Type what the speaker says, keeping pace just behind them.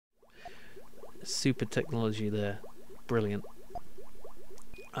Super technology there. Brilliant.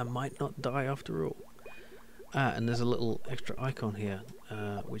 I might not die after all. Ah, and there's a little extra icon here,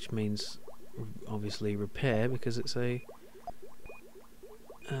 which means obviously repair, because it's a...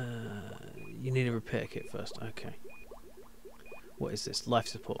 you need a repair kit first. Okay. What is this? Life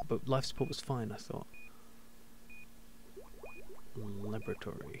support. But life support was fine, I thought.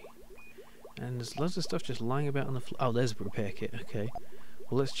 Laboratory. And there's loads of stuff just lying about on the floor. Oh, there's a repair kit. Okay.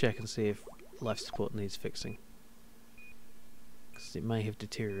 Well, let's check and see if life support needs fixing. Because it may have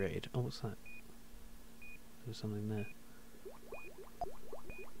deteriorated. Oh, what's that? There's something there.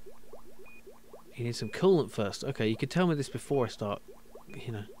 You need some coolant first. Okay, you could tell me this before I start,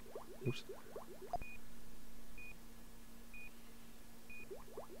 you know. Oops.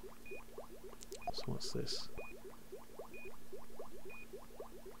 So what's this?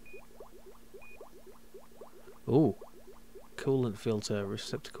 Ooh. Coolant filter,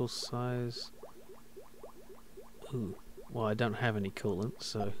 receptacle size. Ooh. Well, I don't have any coolant,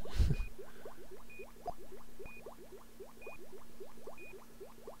 so...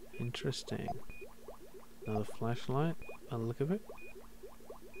 Interesting. Another flashlight, by the look of it.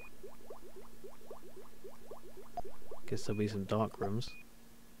 Guess there'll be some dark rooms.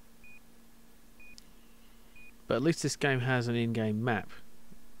 But at least this game has an in-game map,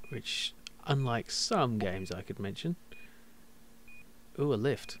 which, unlike some games I could mention... Ooh, a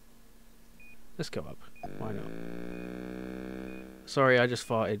lift. Let's go up. Why not? Sorry, I just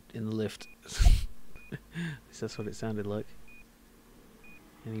farted in the lift. At least that's what it sounded like.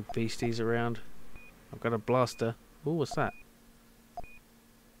 Any beasties around? I've got a blaster. Ooh, what's that?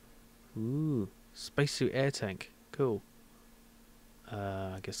 Ooh, spacesuit air tank. Cool.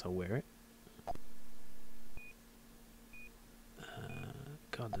 I guess I'll wear it.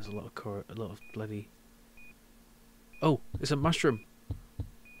 God, there's a lot of bloody... Oh, it's a mushroom.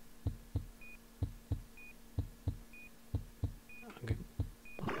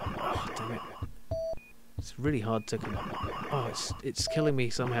 Oh, damn it. It's really hard to... Oh, it's killing me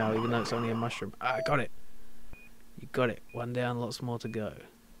somehow, even though it's only a mushroom. Ah, I got it. You got it. One down, lots more to go.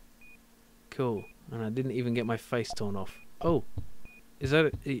 Cool. And I didn't even get my face torn off. Oh, is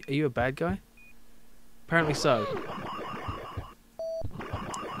that... Are you a bad guy? Apparently so.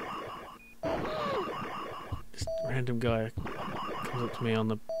 This random guy comes up to me on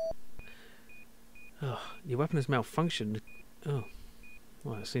the... Oh, your weapon has malfunctioned. Oh.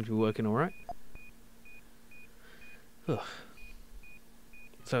 Well, it seems to be working alright. Ugh.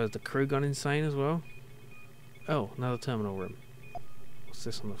 So has the crew gone insane as well? Oh, another terminal room. What's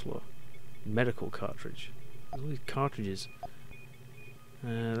this on the floor? Medical cartridge. There's all these cartridges.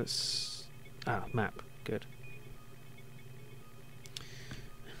 Let's... Ah, map. Good.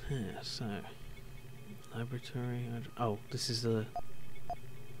 Yeah, so... Laboratory... Oh, this is the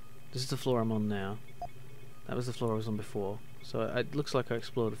floor I'm on now. That was the floor I was on before. So it looks like I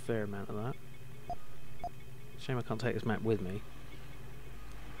explored a fair amount of that. Shame I can't take this map with me.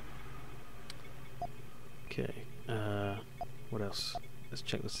 Okay, what else? Let's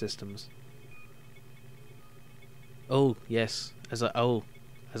check the systems. Oh, yes. As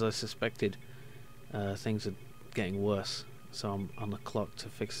I suspected, things are getting worse. So I'm on the clock to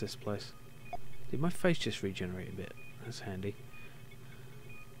fix this place. Did my face just regenerate a bit? That's handy.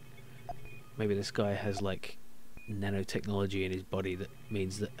 Maybe this guy has like nanotechnology in his body that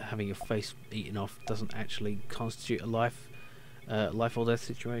means that having your face eaten off doesn't actually constitute a life or death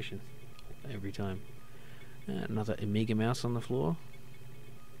situation every time. Another Amiga mouse on the floor.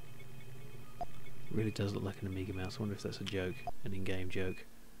 Really does look like an Amiga mouse. I wonder if that's a joke, an in-game joke.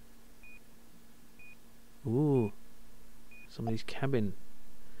 Ooh, somebody's cabin,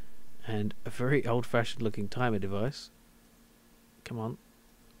 and a very old-fashioned looking timer device. Come on.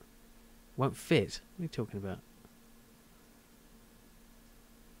 Won't fit? What are you talking about?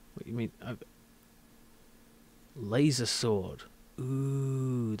 What do you mean? Laser sword.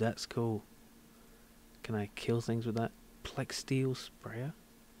 Ooh, that's cool. Can I kill things with that? Plex steel sprayer?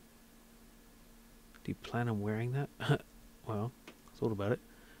 Do you plan on wearing that? Well, I thought about it.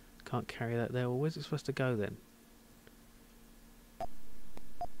 Can't carry that there. Well, where's it supposed to go then? Do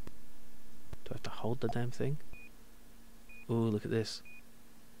I have to hold the damn thing? Ooh, look at this.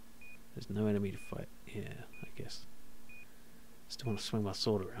 There's no enemy to fight. Yeah, I guess. Still want to swing my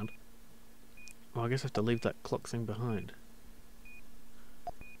sword around. Well, I guess I have to leave that clock thing behind.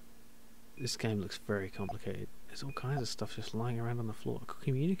 This game looks very complicated. There's all kinds of stuff just lying around on the floor. A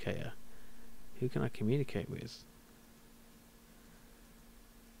communicator. Who can I communicate with?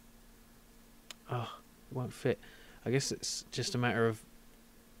 Oh, it won't fit. I guess it's just a matter of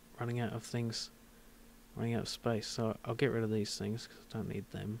running out of things. Running out of space. So I'll get rid of these things because I don't need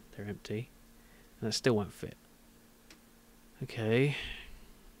them. They're empty. And it still won't fit. Okay.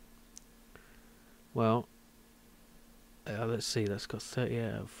 Well, let's see. That's got 30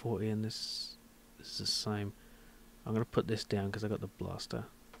 out of 40, and this is the same. I'm going to put this down because I got the blaster.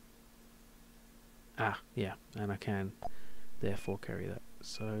 Ah, yeah, and I can therefore carry that.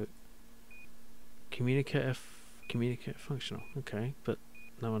 So, communicate functional. Okay, but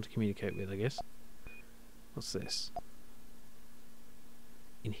no one to communicate with, I guess. What's this?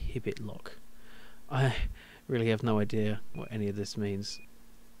 Inhibit lock. I really have no idea what any of this means.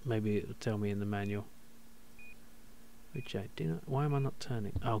 Maybe it'll tell me in the manual. Which I do not. Why am I not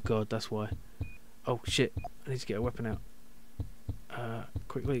turning? Oh god, that's why. Oh shit! I need to get a weapon out.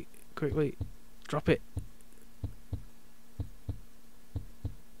 Quickly, quickly, drop it.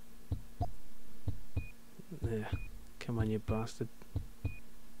 There, come on, you bastard.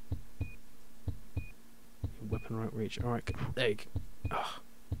 Your weapon won't reach. All right, there you go. Oh.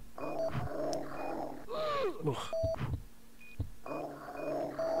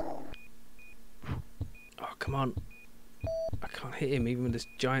 Oh, come on. I can't hit him even with this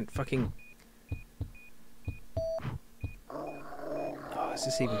giant fucking... Oh, is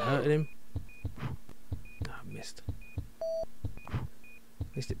this even hurting him? Oh, I missed.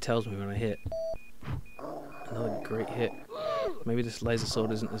 At least it tells me when I hit. Another great hit. Maybe this laser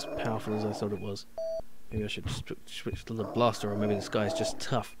sword isn't as powerful as I thought it was. Maybe I should switch to the blaster, or maybe this guy's just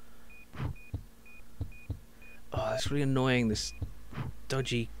tough. Oh, that's really annoying, this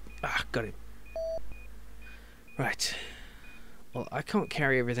dodgy... Ah, got him. Right. Well, I can't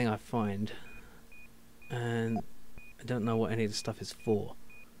carry everything I find. And I don't know what any of the stuff is for.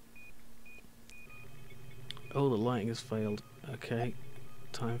 Oh, the lighting has failed. Okay.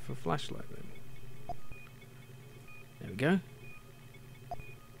 Time for a flashlight then. There we go.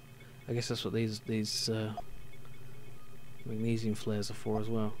 I guess that's what these magnesium flares are for as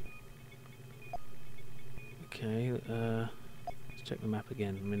well. Okay, let's check the map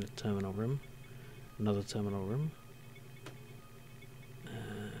again. I'm in the terminal room. Another terminal room.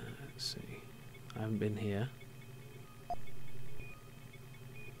 Let's see. I haven't been here.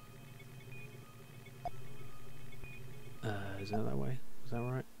 Is that way? Is that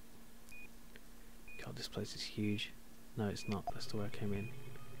right? God, this place is huge. No, it's not. That's the way I came in.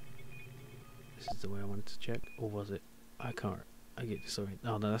 This is the way I wanted to check. Or was it? I can't. I get disoriented.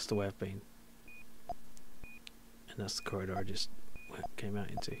 Oh no, that's the way I've been. And that's the corridor I just came out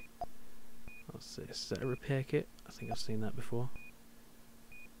into. What's this? Is that a repair kit? I think I've seen that before.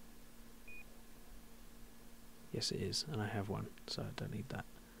 Yes it is, and I have one, so I don't need that.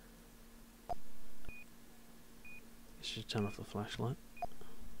 I should turn off the flashlight.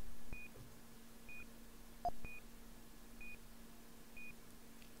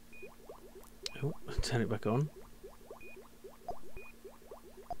 Oh, turn it back on.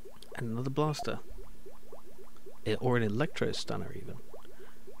 And another blaster. Or an electro stunner even.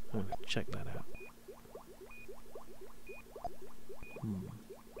 I'm gonna check that out. I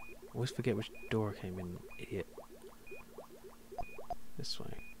always forget which door I came in, idiot. This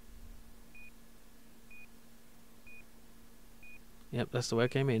way. Yep, that's the way I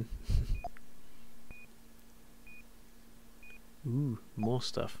came in. Ooh, more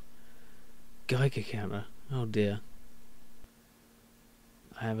stuff. Geiger counter. Oh dear.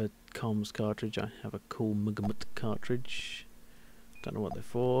 I have a comms cartridge. I have a cool Mugamut cartridge. Don't know what they're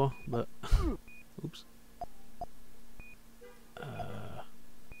for, but oops.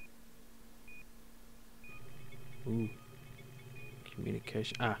 Ooh.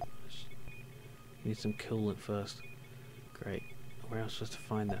 Communication. Ah. Need some coolant first. Great. Where am I supposed to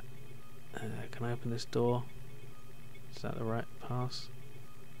find that? Can I open this door? Is that the right pass?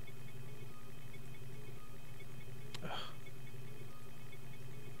 Ugh.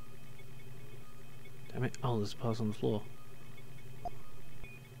 Damn it. Oh, there's a pass on the floor.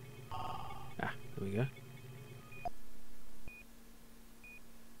 Ah, there we go.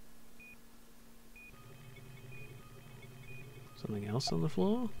 Something else on the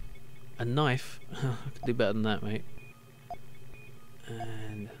floor? A knife? I could do better than that, mate.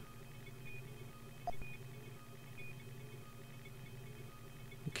 And...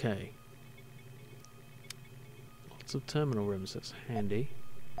 okay. Lots of terminal rooms, that's handy.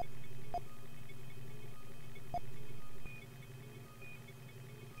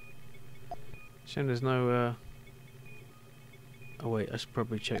 Shame there's no... oh wait, I should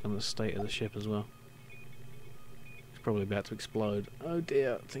probably check on the state of the ship as well. Probably about to explode. Oh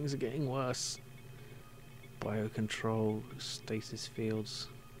dear, things are getting worse. Biocontrol, stasis fields,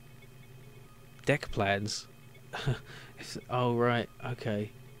 deck plans. Oh right,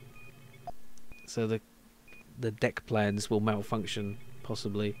 okay. So the deck plans will malfunction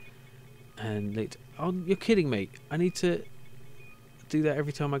possibly, And oh, you're kidding me! I need to do that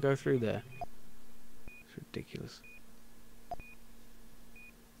every time I go through there. It's ridiculous.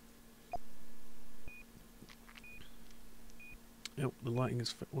 Oh, the lighting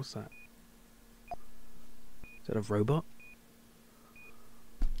is. What's that? Is that a robot?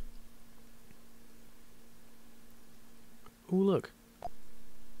 Oh, look.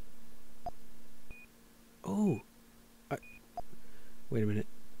 Oh. Wait a minute.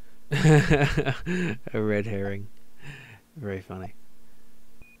 A red herring. Very funny.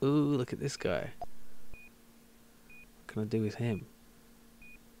 Ooh, look at this guy. What can I do with him?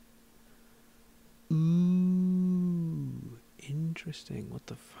 Ooh, interesting. What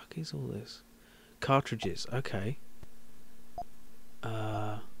the fuck is all this? Cartridges. Okay.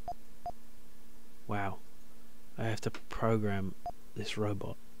 Wow. I have to program this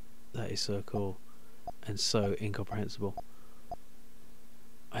robot. That is so cool and so incomprehensible.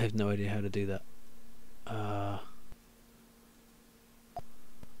 I have no idea how to do that.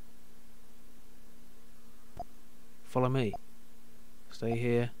 Follow me. Stay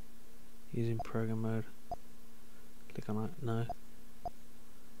here. Using program mode. Click on that. No.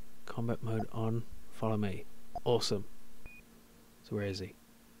 Combat mode on. Follow me. Awesome. So where is he?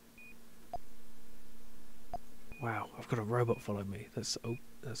 Wow, I've got a robot follow me. That's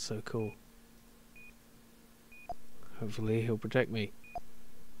so cool. Hopefully he'll protect me.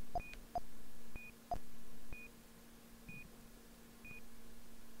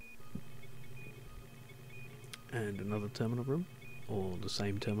 And another terminal room, or the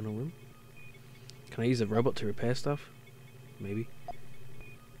same terminal room. Can I use a robot to repair stuff? Maybe.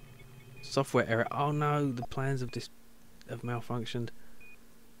 Software error. Oh no, the plans have malfunctioned.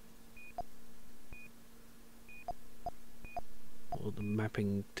 Or the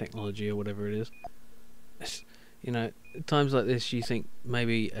mapping technology, or whatever it is. You know, at times like this, you think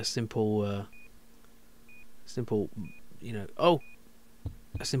maybe a simple, you know,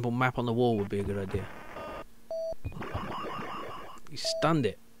 a simple map on the wall would be a good idea. You stunned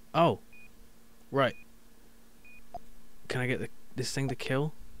it. Oh, right. Can I get this thing to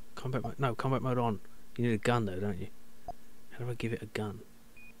kill? Combat mode. No, combat mode on. You need a gun though, don't you? How do I give it a gun?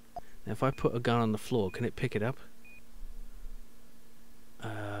 Now, if I put a gun on the floor, can it pick it up?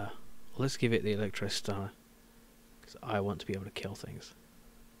 Let's give it the electro stunner, because I want to be able to kill things.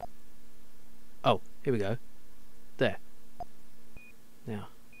 Oh, here we go. There. Now,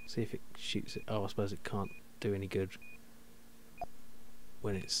 see if it shoots it. Oh, I suppose it can't do any good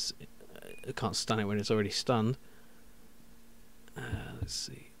when it can't stun it when it's already stunned. Let's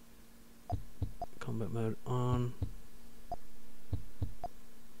see. Combat mode on.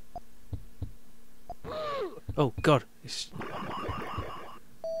 Oh God!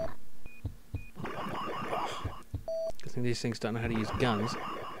 I think these things don't know how to use guns.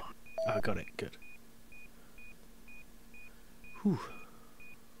 Oh, I got it. Good. Whew.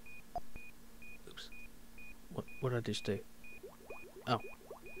 Oops. What did I just do? Oh.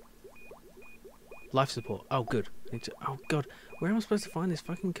 Life support. Oh, good. Oh, God. Where am I supposed to find this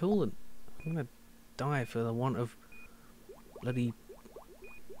fucking coolant? I'm gonna die for the want of bloody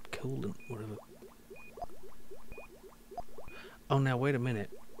coolant, whatever. Oh, now, wait a minute.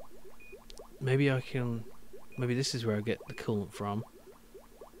 Maybe I can... Maybe this is where I get the coolant from.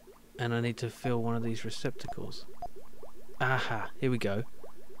 And I need to fill one of these receptacles. Aha, here we go.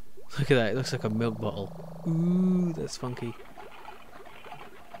 Look at that, it looks like a milk bottle. Ooh, that's funky.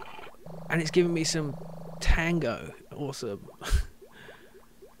 And it's giving me some tango. Awesome.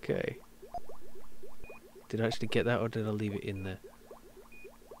 Okay. Did I actually get that or did I leave it in there?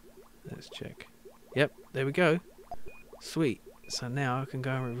 Let's check. Yep, there we go. Sweet. So now I can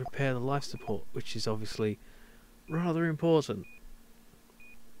go and repair the life support, which is obviously rather important.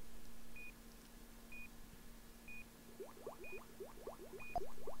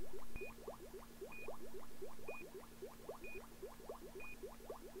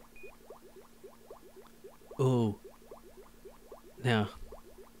 Oh. Now,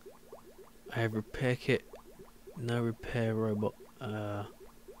 I have repair kit, no repair robot.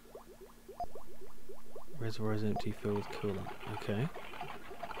 Reservoir is empty, filled with coolant. Okay.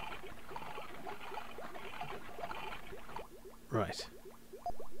 Right.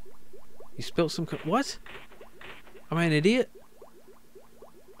 You spilt some what? Am I an idiot?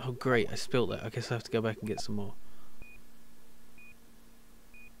 Oh great, I spilt that. I guess I have to go back and get some more.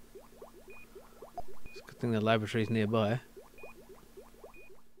 It's a good thing the laboratory's nearby.